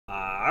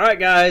Alright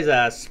guys,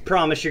 as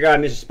promised, your guy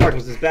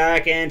Mr.Sparkles is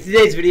back, and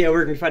today's video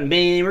we're going to be finding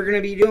Bane. We're going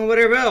to be doing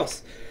whatever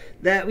else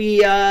that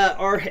we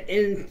are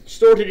in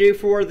store to do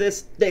for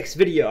this next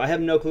video. I have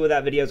no clue what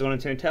that video is going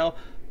to entail,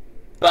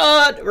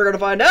 but we're going to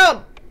find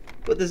out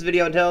what this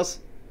video entails.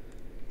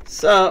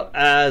 So,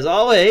 as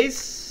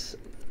always,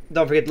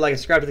 don't forget to like and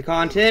subscribe to the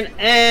content,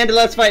 and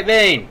let's fight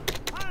Bane.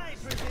 I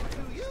present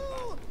to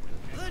you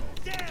the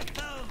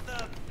death of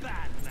the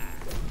Batman.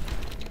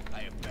 I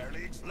have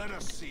barely. Let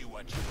us see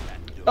what you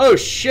can do. Oh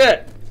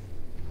shit!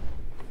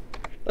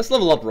 Let's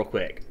level up real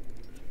quick.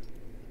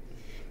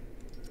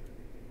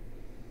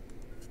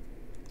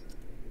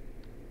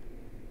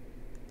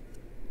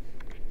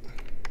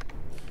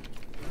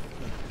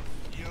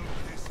 You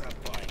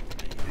disappoint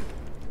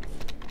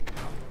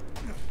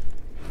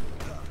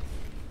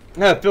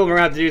me. I feel we're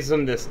gonna have to do some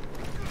of this.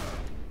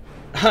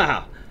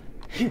 Wow.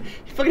 He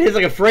fucking hits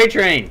like a freight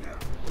train.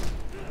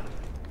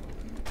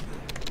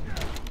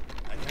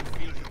 I can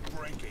feel you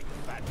breaking,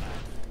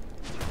 Batman.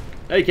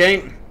 No, you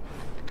can't. Men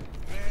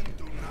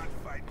do not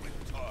fight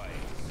with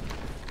toys.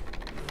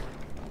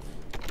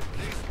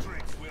 These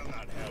tricks will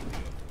not help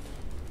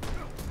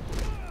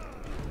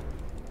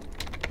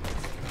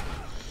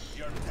you.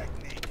 Your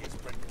technique is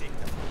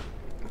predictable.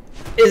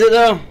 Is it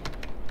though?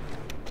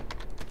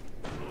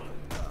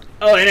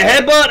 Oh, and a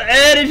headbutt,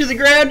 and into the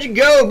ground you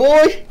go,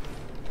 boy.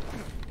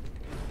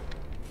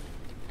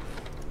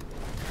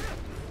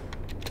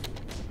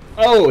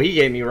 Oh, he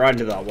gave me right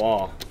into that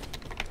wall.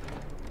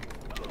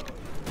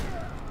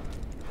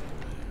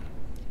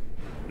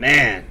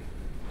 Man.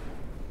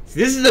 See,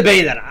 this is the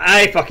Bane that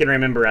I fucking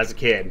remember as a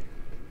kid.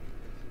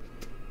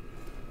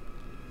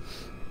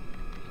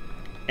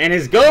 And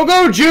his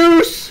go-go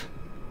juice!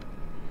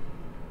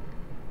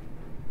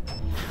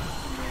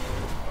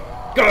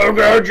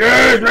 Go-go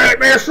juice, make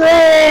me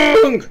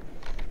strong!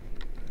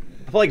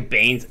 I feel like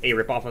Bane's a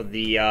ripoff of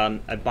the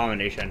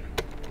Abomination.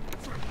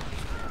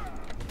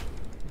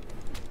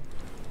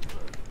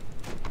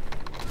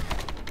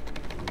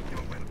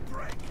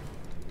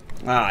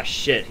 Ah,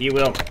 shit, he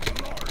will.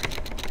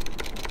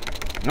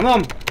 Come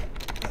on.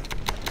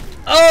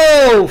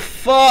 Oh,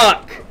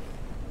 fuck!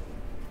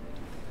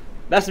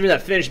 That's the me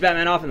that finished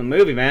Batman off in the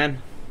movie,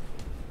 man.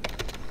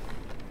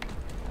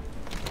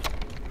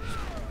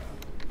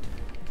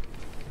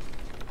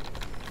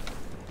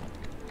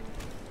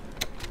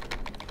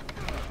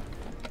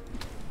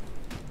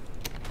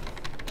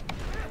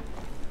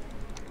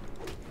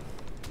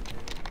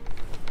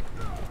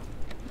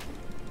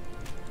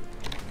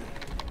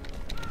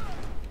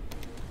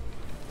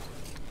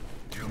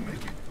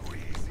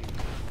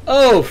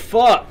 Oh,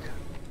 fuck!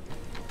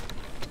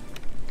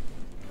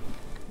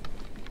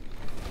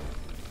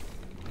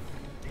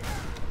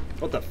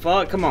 What the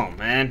fuck? Come on,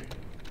 man.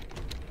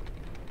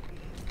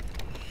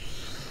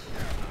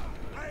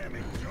 I am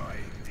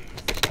enjoying these.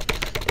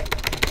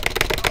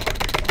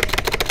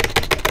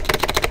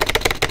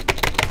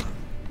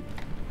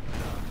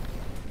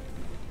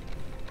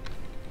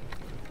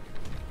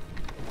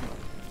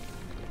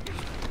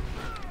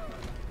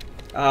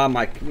 Oh,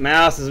 my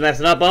mouse is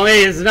messing up on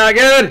me. This is not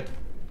good.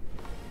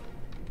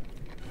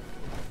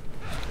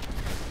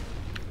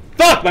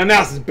 Fuck, my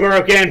mouse is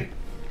broken.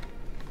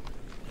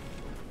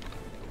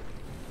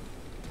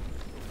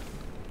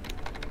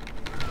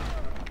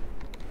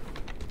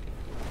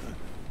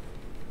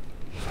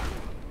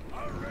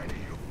 Already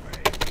you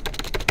pay.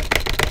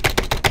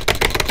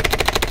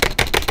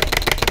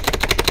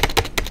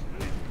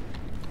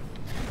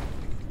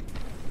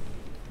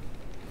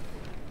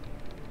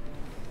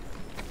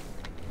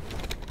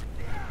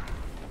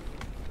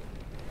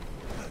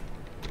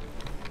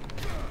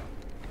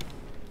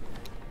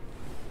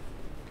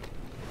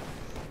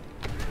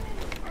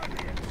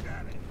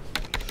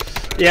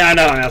 Yeah, I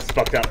know, my mouse is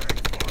fucked up.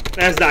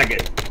 That's not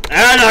good.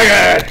 That's not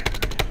good!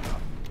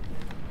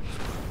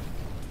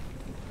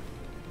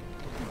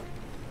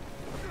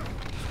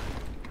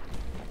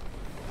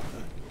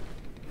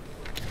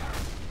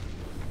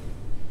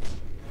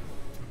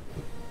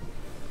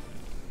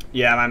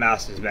 Yeah, my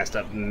mouse is messed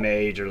up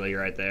majorly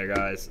right there,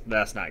 guys.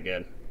 That's not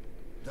good.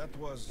 That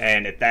was.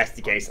 And if that's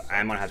the case,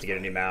 I'm gonna have to get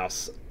a new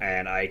mouse,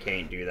 and I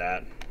can't do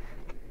that.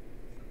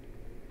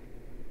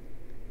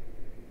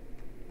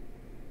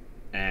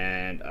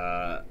 And,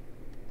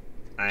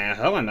 I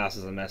hope my mouse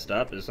isn't messed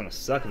up. It's gonna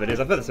suck if it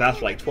is. I've had this mouse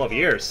for like 12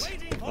 years.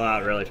 Well,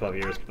 not really 12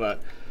 years,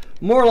 but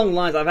more along the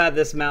lines, I've had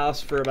this mouse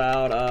for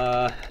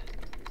about,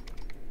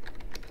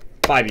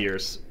 5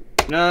 years.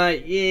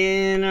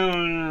 Yeah,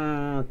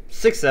 no,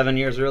 6, 7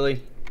 years,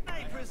 really.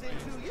 I present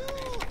to you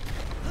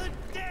the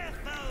death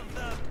of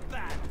the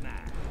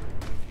Batman.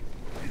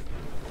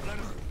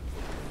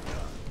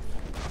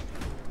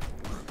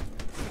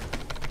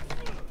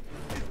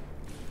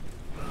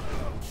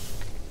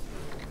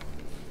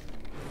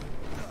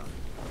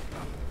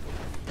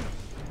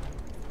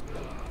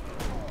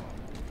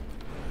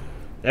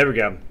 There we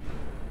go.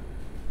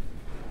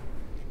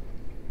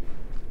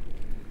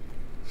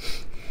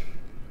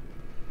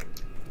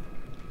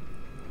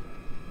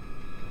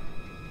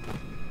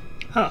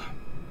 Huh.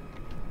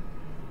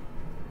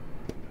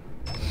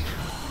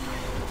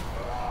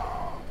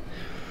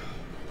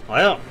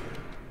 Well.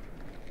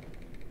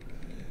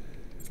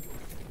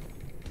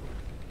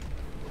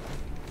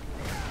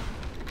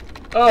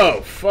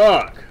 Oh,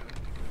 fuck.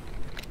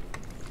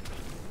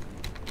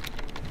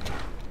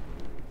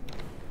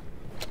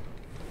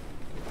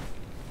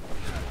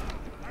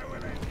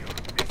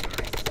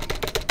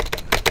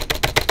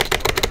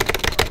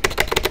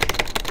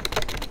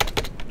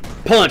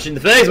 Punch in the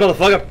face,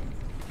 motherfucker.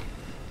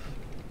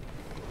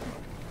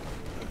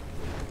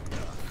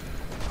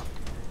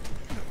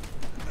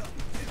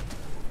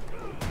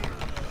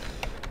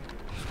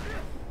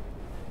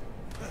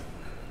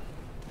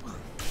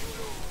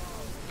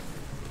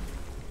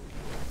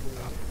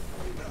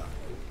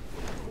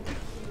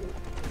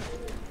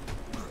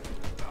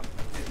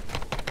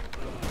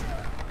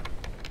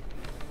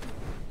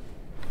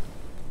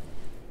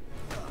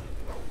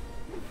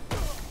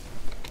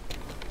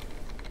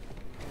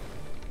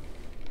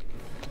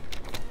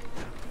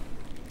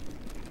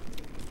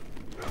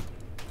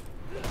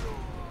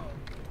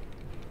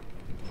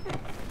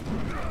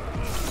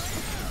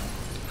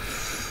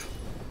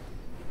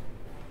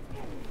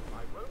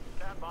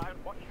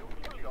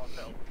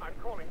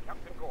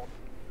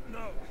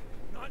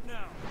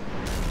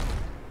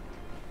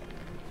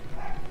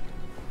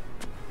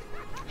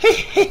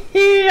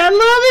 I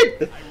love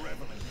it! I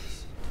revel in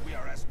this. We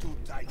are as two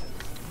titans,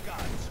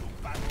 gods who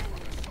battle for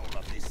the soul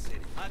of this city.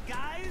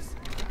 Guys?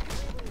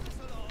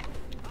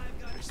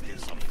 There's still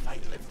some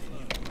fight left in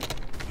you.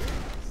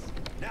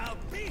 Now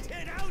beat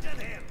it out of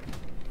him!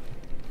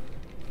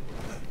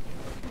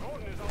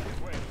 Gordon is on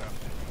his way, sir.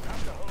 You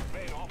have to hold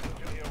Bane off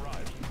until he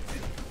arrives.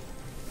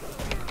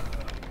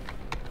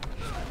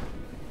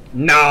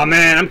 Nah,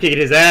 man, I'm kicking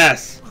his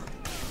ass.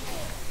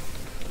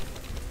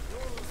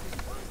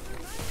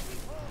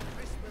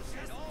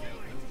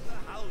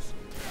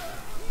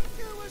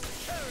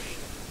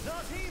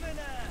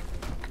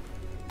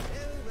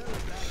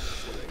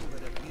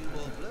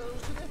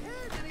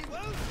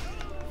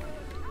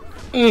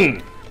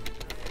 When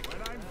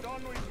I'm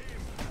done with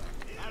him,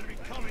 I'll be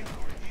coming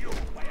for you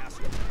by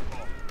asking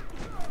for.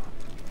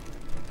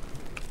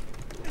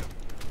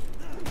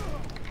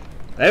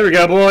 There we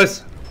go,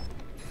 boys.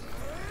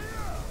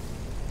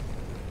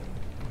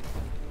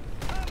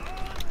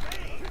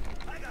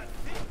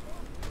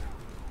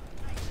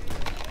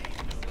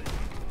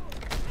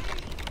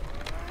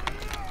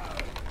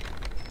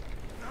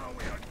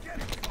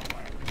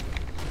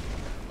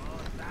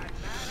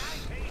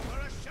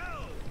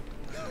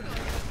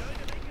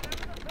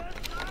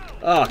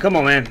 Oh, come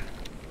on, man.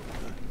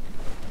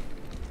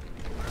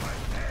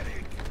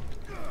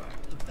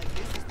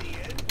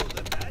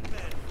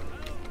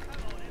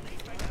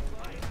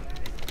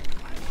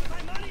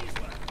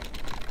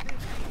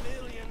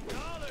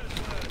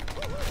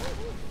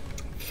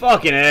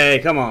 Fucking A,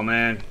 come on,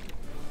 man.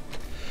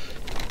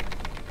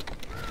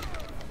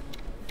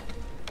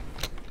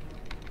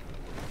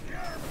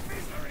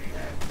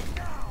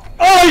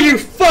 Are you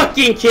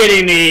fucking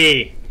kidding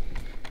me?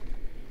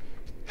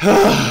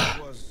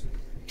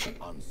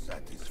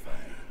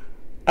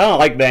 I don't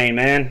like Bane,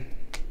 man.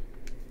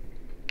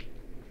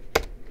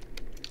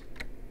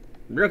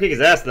 I'm gonna kick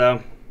his ass,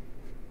 though.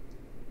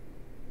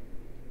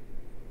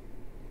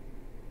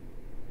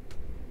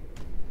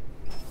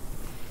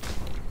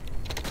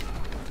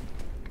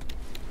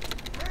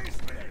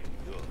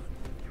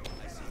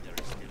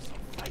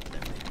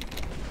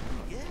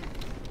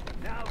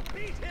 Now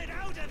beat it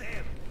out of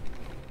him!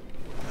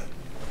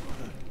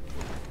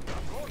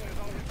 Gordon is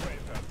on his way,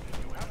 sir.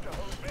 You have to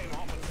hold Bane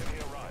off until he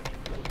arrives.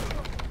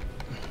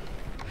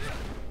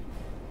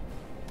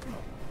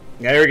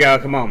 Yeah, here we go,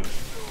 come on.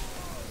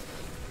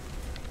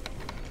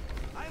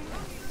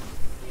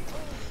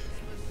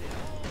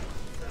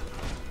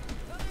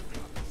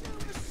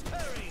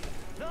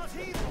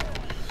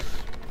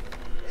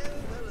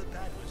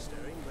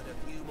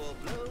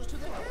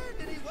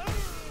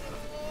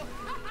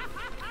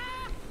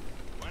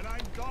 When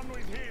I'm done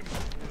with him,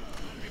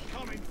 I'll be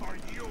coming for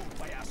you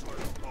by asking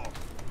for.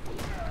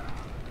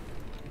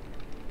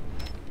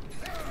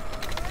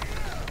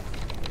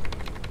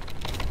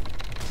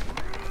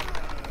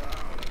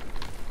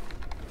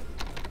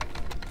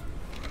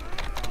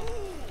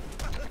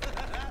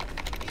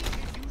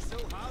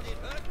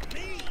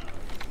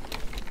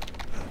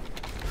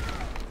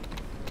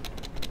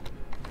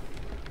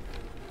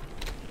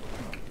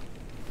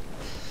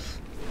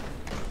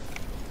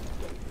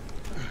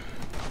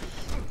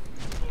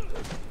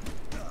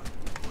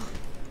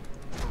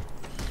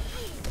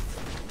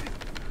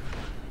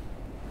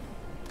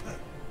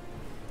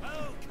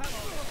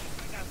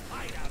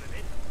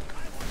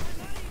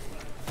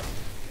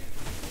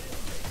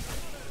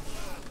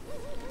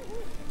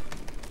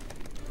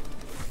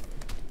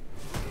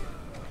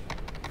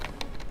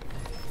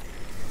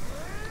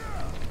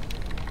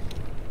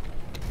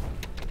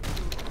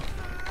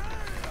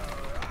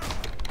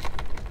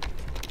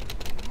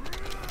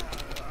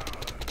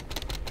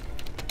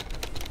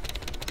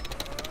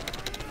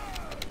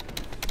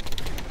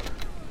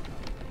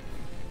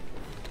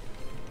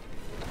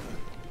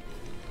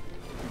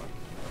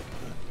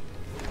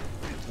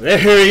 There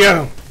we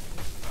go.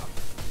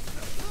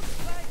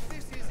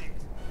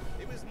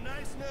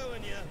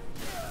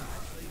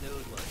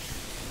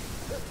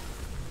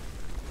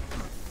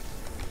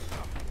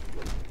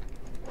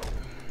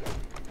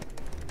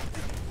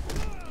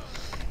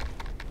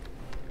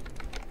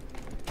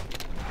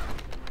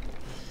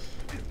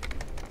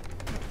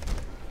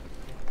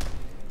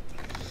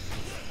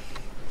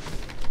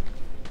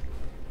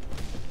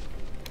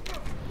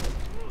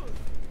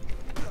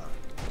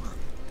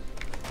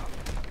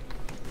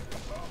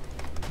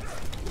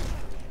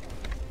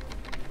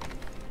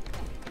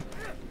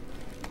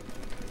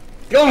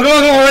 Go on,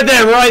 right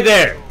there, right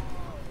there.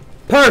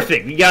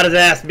 Perfect. You got his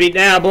ass beat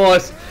now,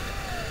 boys.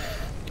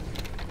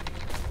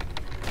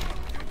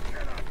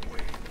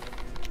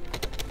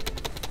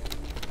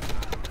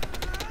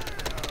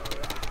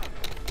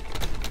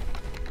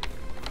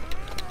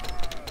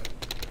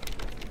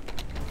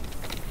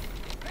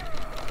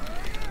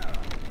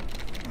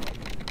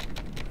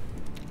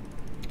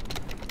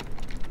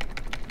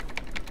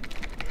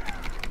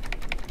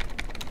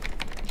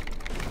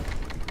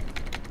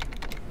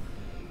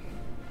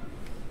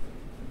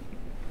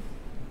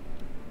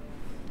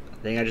 I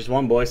think I just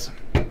won, boys.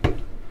 You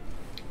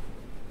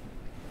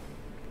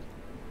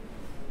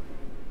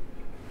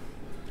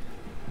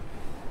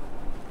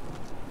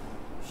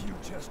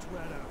just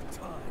ran out of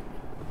time.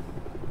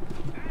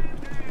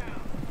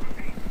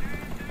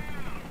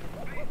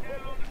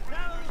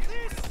 Now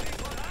this is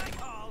what I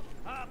call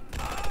a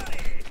party.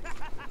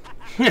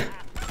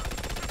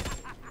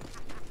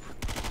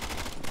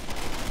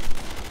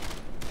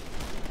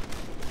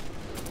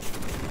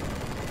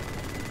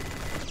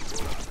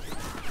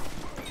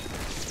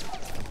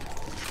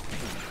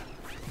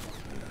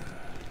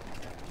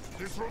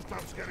 This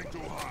rooftop's getting too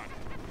hot.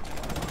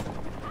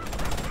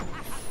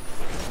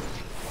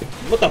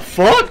 What the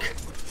fuck?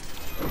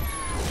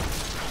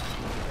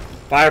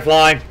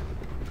 Firefly.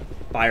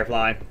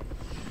 Firefly.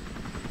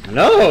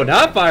 No,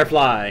 not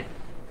Firefly.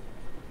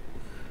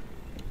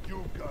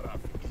 You got off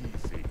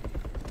easy.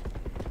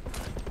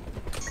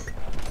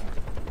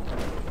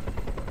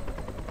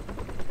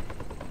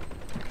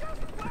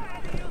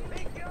 Where do you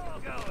think you're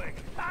going?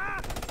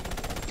 Huh?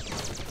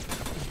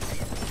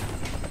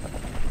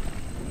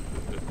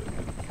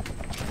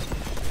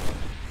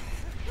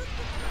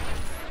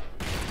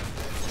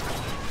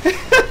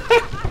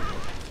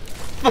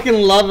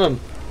 Fucking love him.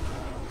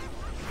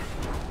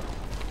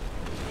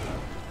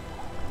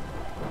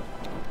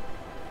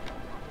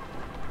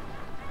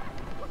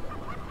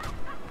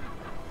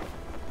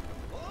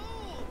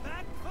 Oh,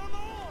 back for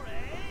more,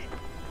 eh?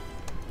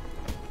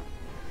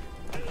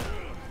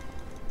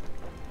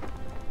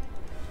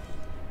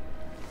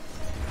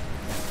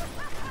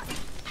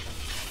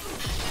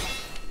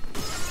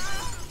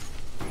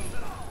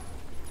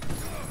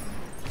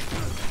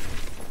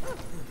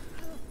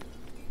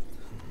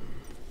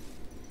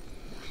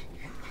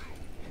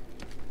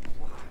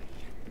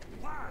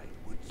 Why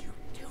would you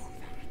do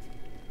that?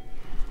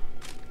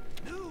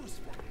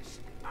 Newsflash,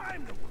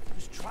 I'm the one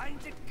who's trying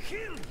to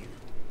kill you.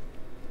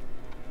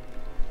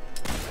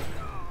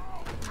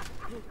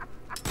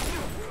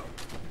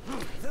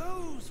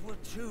 Those were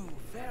two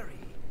very,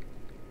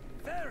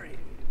 very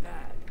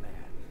bad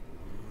men.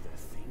 The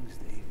things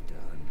they've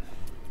done.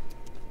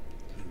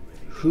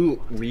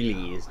 Who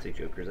really is the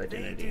Joker's They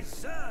identity?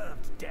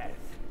 deserved death.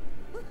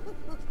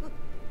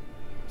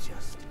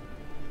 Just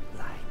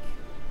like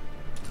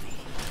me.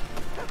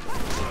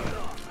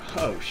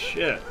 Oh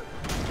shit.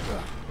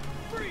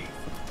 Freeze!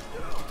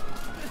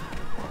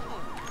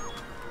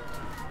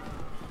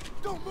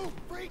 Don't move,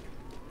 freak!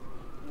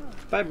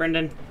 Bye,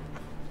 Brendan.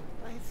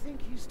 I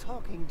think he's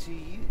talking to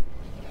you.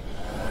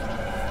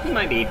 He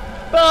might be.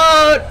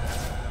 But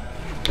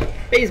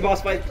Bane's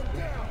boss fight.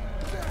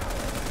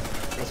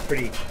 That's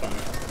pretty fun.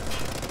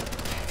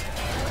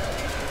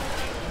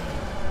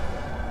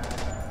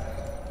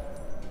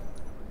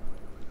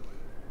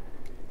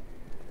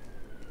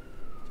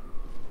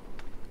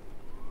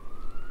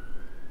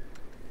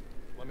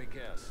 Let me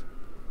guess.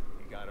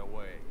 He got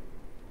away.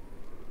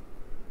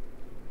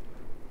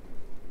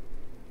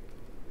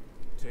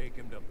 Take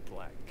him to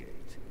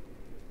Blackgate.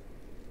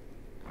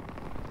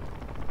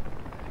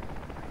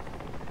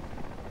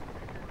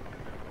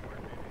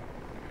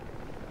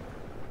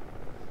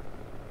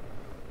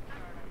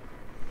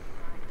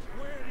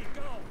 Where'd he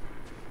go?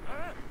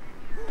 Huh?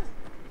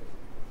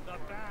 The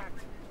Bat.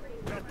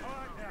 Your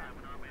partner.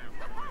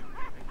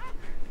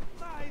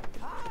 My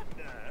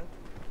partner?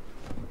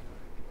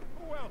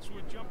 Who else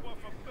would jump off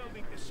a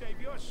building to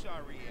save your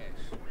sorry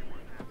ass?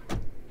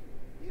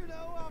 You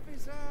know,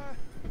 officer.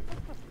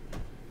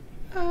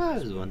 I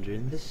was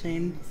wondering the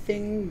same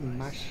thing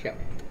myself.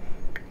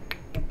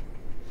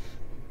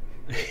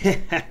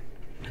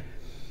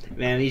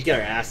 Man, these got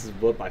our asses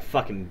whooped by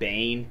fucking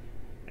Bane.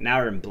 And now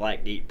we're in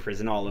Blackgate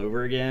prison all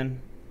over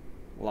again.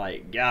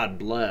 Like, God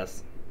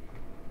bless.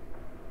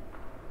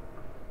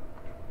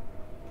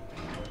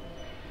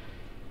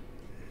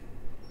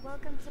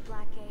 Welcome to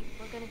Blackgate.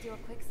 We're going to do a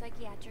quick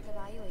psychiatric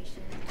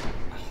evaluation.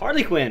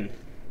 Harley Quinn.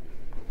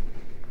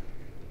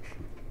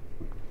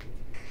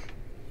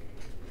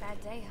 Bad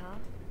day, huh?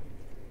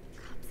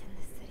 Cops in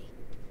this city.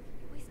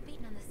 Always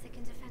beating on the sick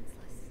and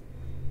defenseless.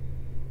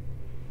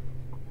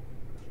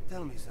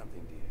 Tell me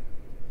something, dear.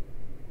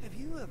 Have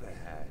you ever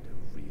had a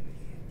really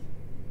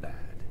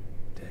bad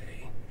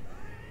day?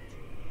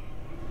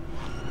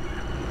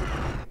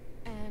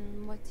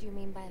 And what do you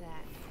mean by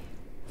that?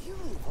 You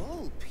of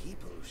all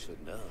people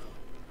should know.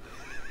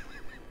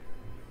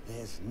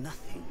 There's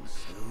nothing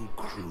so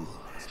cruel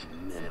as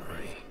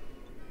memory.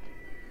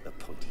 The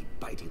pointy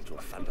bite fighting through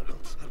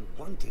thunderbolts,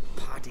 unwanted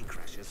party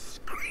crashers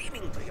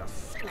screaming through your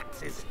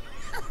synapses.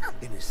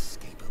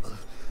 Inescapable,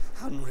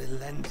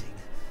 unrelenting,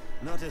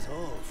 not at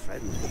all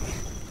friendly.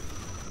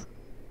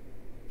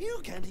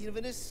 You can't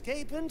even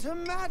escape into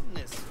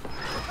madness.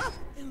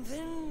 And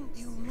then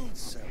you meet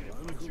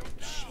someone who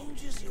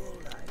changes your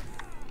life.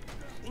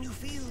 And you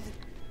feel that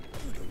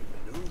you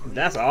don't know who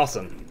That's you are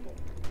awesome. anymore.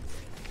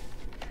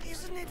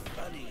 Isn't it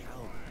funny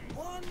how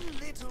one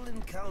little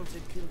encounter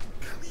can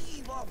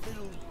cleave off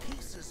little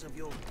pieces of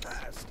your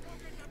past,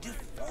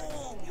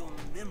 deform your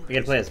memories? I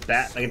can play as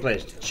Bat. I can play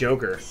as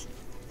Joker.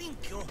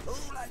 Think your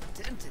whole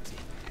identity.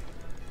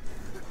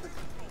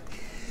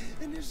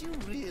 And as you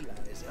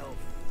realize how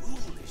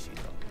foolish it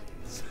all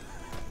is,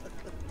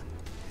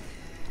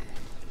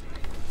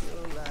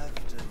 your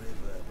laughter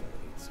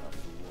reverberates off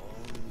the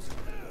walls of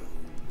your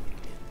own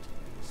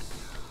emptiness.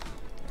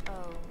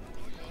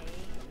 Okay.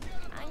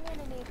 I'm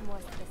gonna need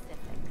more specifics.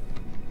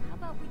 How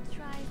about we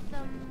try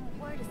some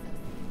word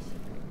association?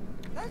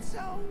 That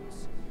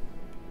sounds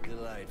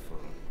delightful.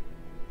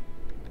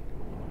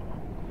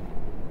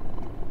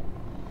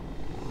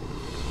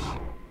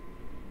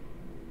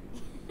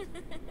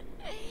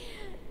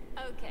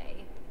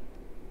 Okay.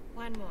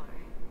 One more.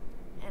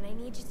 And I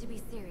need you to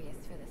be serious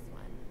for this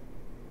one.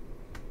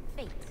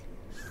 Fate.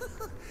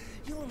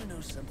 You want to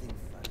know something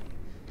funny?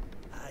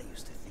 I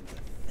used to think of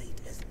fate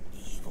as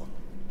evil.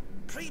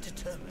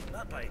 Predetermined,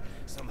 not by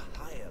some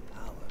higher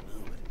power,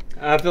 no,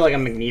 but I feel like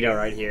I'm Magneto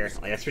right here.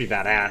 Like, that's pretty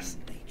badass.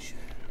 nature.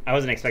 I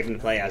wasn't expecting to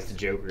play as the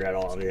Joker at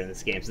all during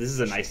this game, so this is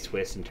a nice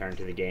twist and turn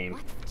to the game.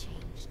 What's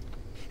changed?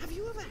 Have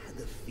you ever had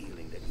the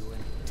feeling that your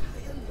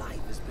entire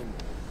life has been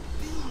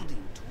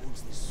building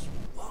towards this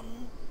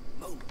one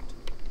moment?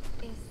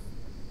 Is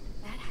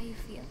that how you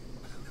feel?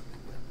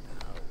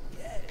 Now,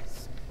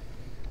 yes.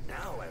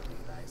 Now I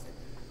realize that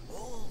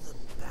all the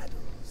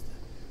battles,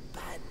 the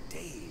bad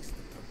days,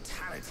 the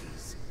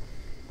brutalities,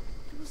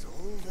 it was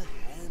all the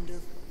hand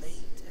of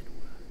fate at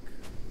work.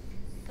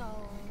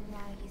 So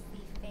now you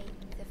see fate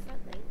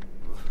differently?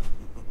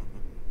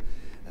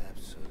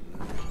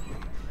 Absolutely.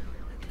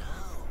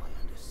 Now I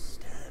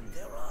understand.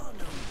 There are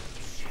no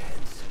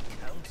chance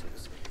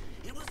encounters.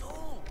 It was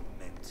all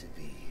meant to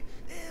be.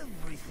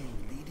 Everything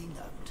leading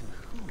up to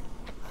who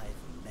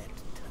I've met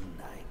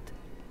tonight.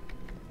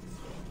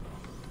 So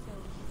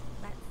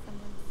you've met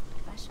someone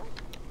special?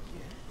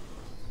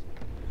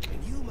 Yes. And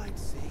you might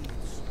say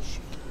it's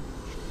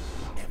changed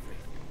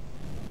everything.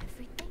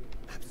 Everything?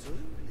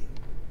 Absolutely.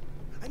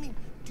 I mean,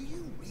 do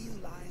you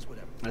realize what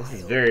a This is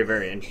vile very,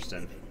 very world interesting.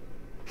 we live in?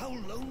 How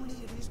lonely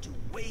it is to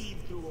wade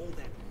through all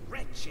that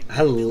wretched.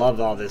 I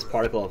love all this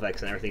particle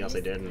effects and everything else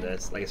they did in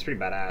this. Like, it's pretty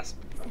badass.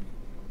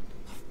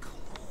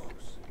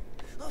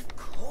 Of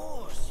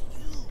course,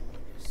 you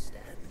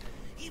understand.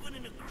 Even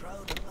in a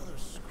crowd of other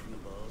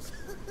screwballs,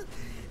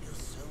 you're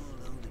so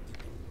alone that you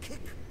can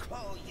kick,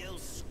 claw, yell,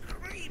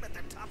 scream at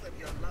the top of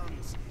your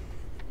lungs.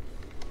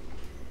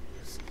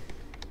 It's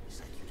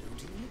like you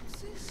don't even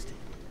exist.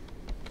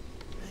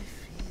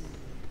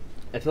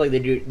 I feel like they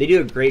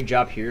do a great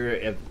job here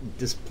of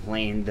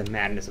displaying the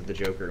madness of the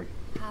Joker.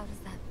 How does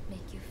that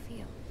make you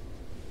feel?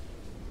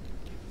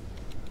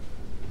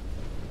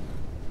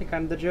 I think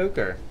I'm the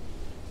Joker.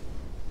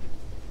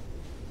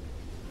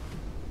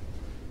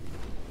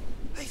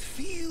 I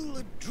feel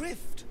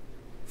adrift,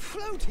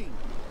 floating,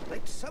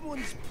 like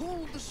someone's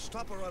pulled the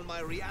stopper on my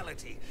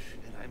reality,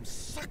 and I'm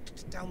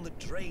sucked down the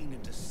drain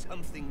into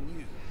something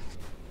new.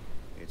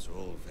 It's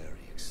all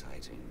very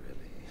exciting,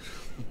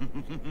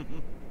 really.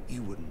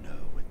 You wouldn't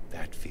know what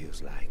that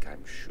feels like,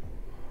 I'm sure.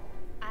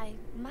 I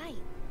might.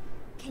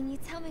 Can you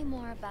tell me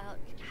more about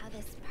how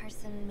this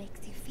person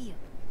makes you feel?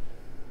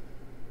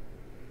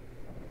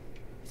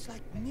 It's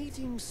like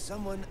meeting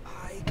someone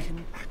I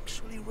can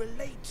actually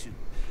relate to.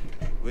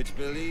 Which,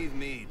 believe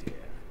me, dear,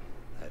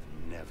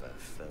 I've never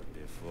felt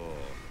before.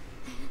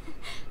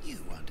 You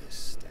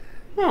understand.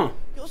 Huh.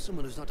 You're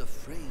someone who's not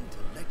afraid to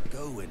let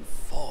go and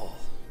fall.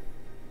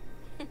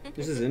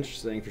 This is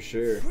interesting for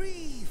sure.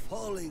 Free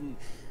falling,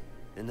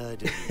 and I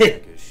don't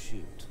like a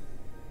shoot.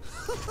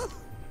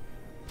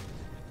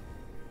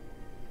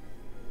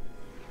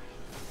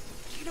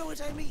 You know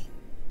what I mean?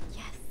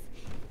 Yes.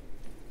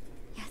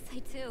 Yes,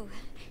 I do.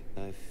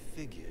 I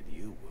figured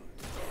you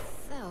would.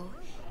 So,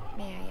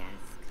 may I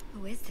ask,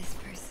 who is this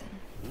person?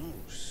 Ooh,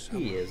 He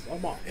someone is. Oh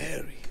my.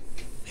 very,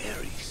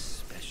 very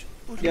special.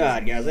 But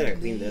God, guys, I gotta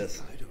who clean me,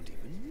 this. I don't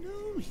even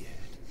know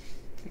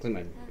yet. Clean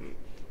my.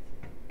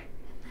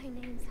 My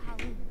name's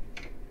Harleen.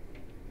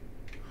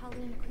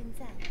 Harleen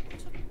Quinzel.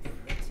 What a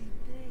pretty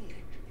name.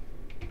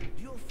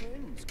 Do your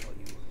friends call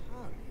you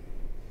Harry?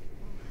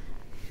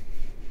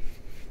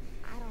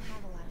 I don't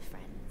have a lot of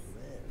friends.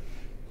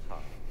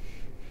 Well,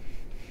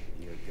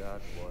 Harry, you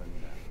got one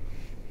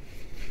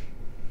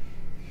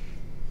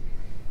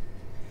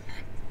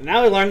now.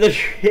 Now we learned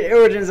the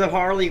origins of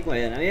Harley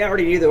Quinn. I mean, I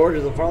already knew the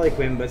origins of Harley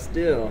Quinn, but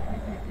still,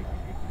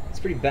 it's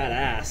pretty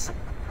badass.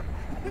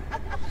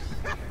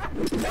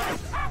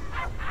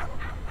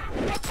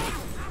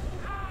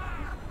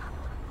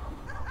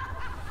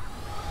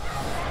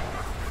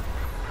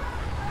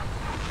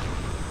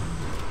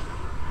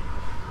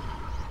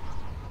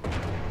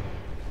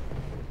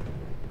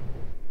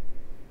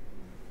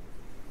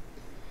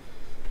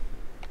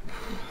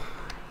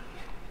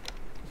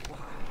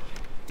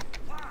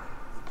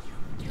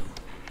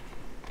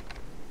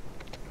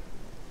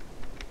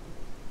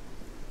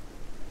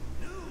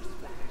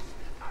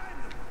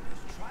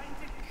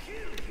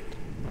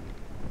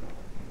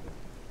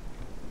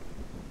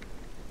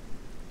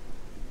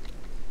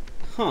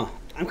 Huh.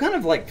 I'm kind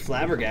of like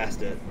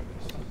flabbergasted.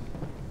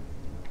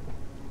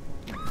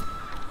 The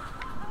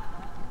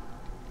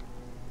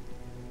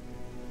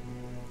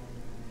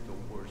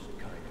worst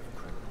kind of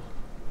criminal.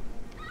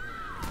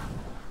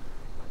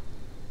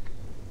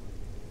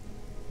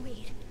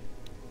 Wait.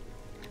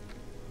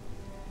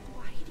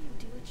 Why do you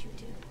do what you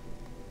do?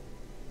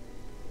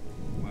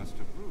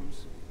 Master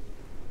Bruce,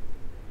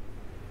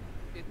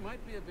 it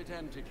might be a bit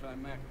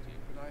anticlimactic,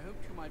 but I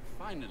hoped you might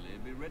finally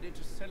be ready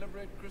to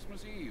celebrate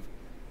Christmas Eve,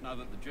 now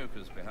that the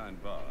Joker's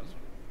behind bars.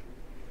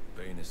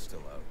 Bane is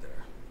still out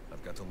there.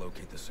 I've got to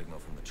locate the signal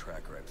from the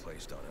tracker I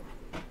placed on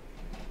him.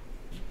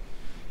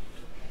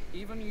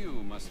 Even you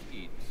must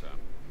eat, sir.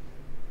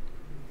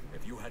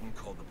 If you hadn't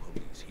called the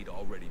police, he'd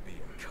already be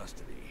in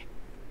custody.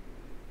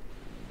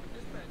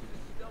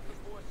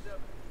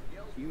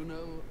 You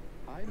know,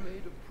 I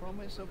made a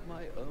promise of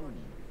my own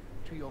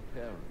to your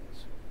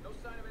parents. No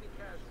sign of any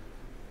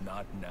casualties.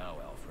 Not now,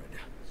 Alfred.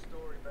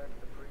 Story back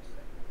at the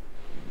precinct.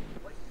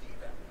 Let's see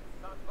that.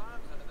 Found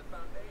bombs under the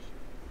foundation.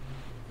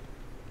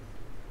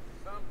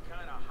 Some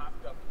kind of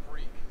hopped up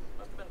freak.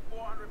 Must have been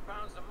 400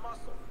 pounds of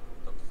muscle.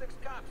 Took 6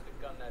 cops to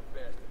gun that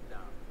bastard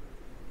down.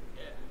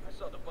 Yeah, I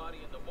saw the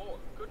body in the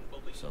morgue. Couldn't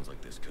believe it. Sounds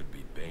like this could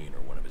be Bane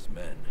or one of his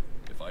men.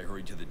 If I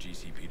hurry to the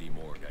GCPD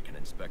morgue, I can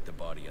inspect the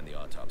body and the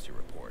autopsy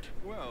report.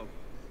 Well,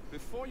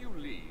 before you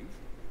leave,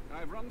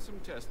 I've run some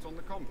tests on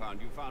the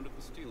compound you found at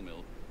the steel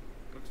mill.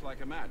 Looks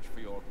like a match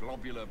for your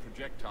globular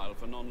projectile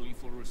for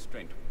non-lethal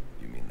restraint.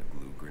 You mean the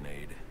glue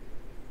grenade?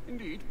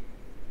 Indeed.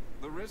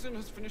 The resin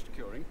has finished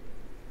curing.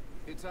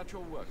 It's at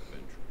your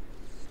workbench.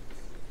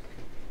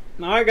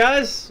 Alright,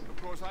 guys.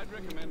 Of course, I'd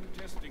recommend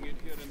testing it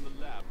here in the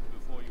lab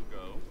before you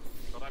go,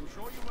 but I'm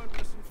sure you won't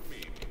listen to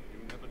me. You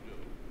never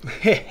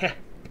do.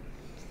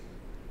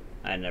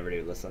 I never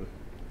do listen.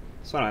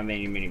 It's one of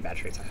my many bad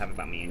traits I have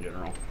about me in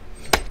general.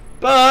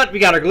 But we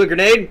got our glue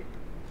grenade.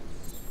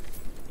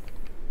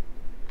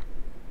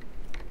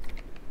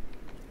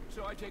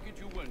 So I take it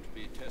you won't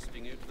be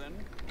testing it then?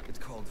 It's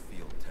called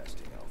field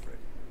testing, Alfred.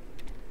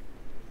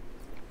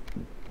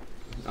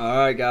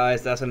 Alright,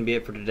 guys, that's going to be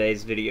it for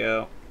today's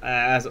video.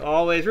 As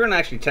always, we're going to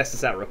actually test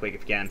this out real quick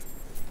if we can.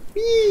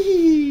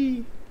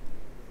 Whee!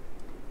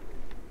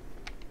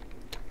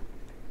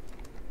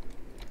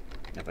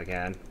 If I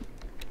can.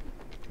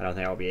 I don't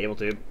think I'll be able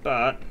to,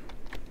 but...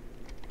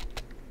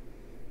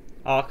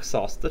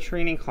 Access the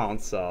training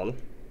console.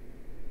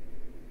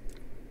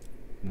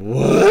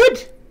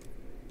 What?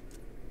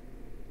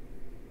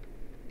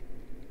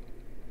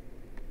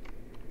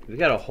 We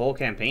got a whole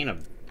campaign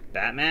of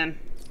Batman?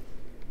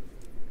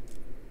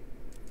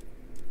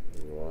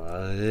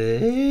 What?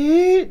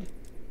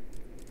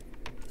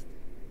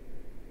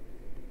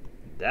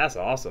 That's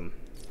awesome.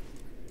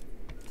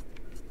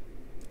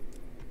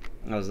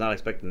 I was not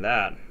expecting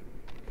that.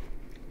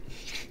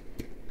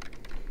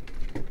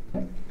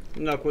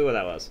 No clue what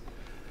that was.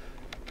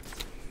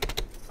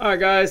 Alright,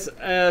 guys,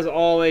 as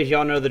always,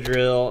 y'all know the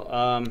drill.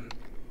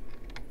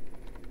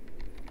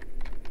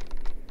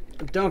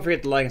 Don't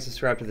forget to like and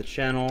subscribe to the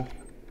channel.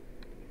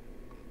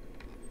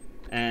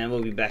 And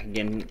we'll be back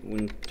again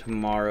when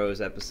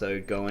tomorrow's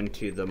episode going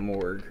to the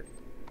morgue,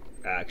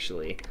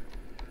 actually.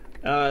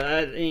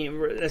 I mean,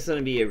 that's going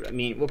to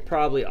be, we'll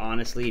probably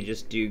honestly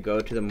just go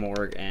to the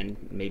morgue and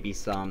maybe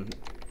some...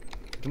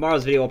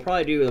 Tomorrow's video, we'll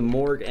probably do the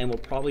morgue and we'll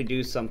probably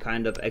do some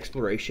kind of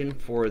exploration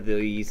for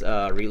these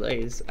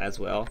relays as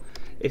well.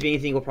 If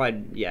anything, we'll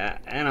probably, yeah,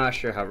 I'm not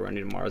sure how we're going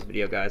to do tomorrow's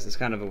video, guys. It's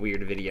kind of a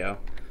weird video.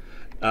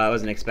 I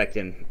wasn't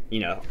expecting,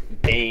 you know,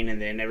 Bane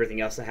and then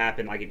everything else to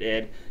happen like it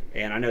did.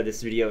 And I know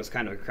this video is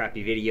kind of a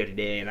crappy video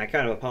today, and I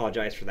kind of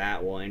apologize for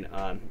that one.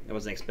 I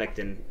wasn't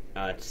expecting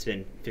to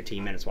spend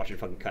 15 minutes watching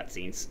fucking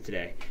cutscenes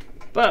today.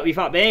 But we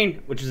fought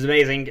Bane, which is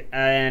amazing,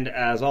 and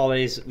as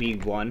always, we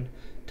won.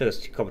 Took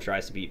us a couple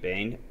tries to beat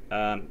Bane.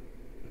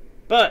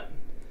 But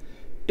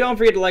don't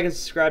forget to like and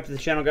subscribe to the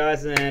channel,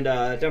 guys, and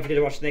don't forget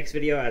to watch the next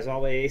video, as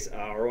always,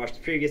 or watch the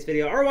previous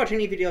video, or watch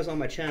any videos on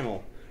my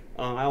channel.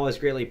 I always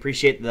greatly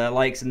appreciate the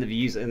likes and the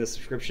views and the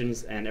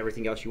subscriptions and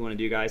everything else you want to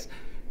do, guys.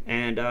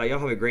 And y'all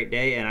have a great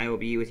day, and I will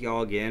be with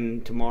y'all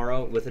again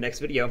tomorrow with the next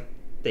video.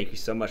 Thank you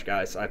so much,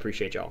 guys. I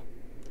appreciate y'all.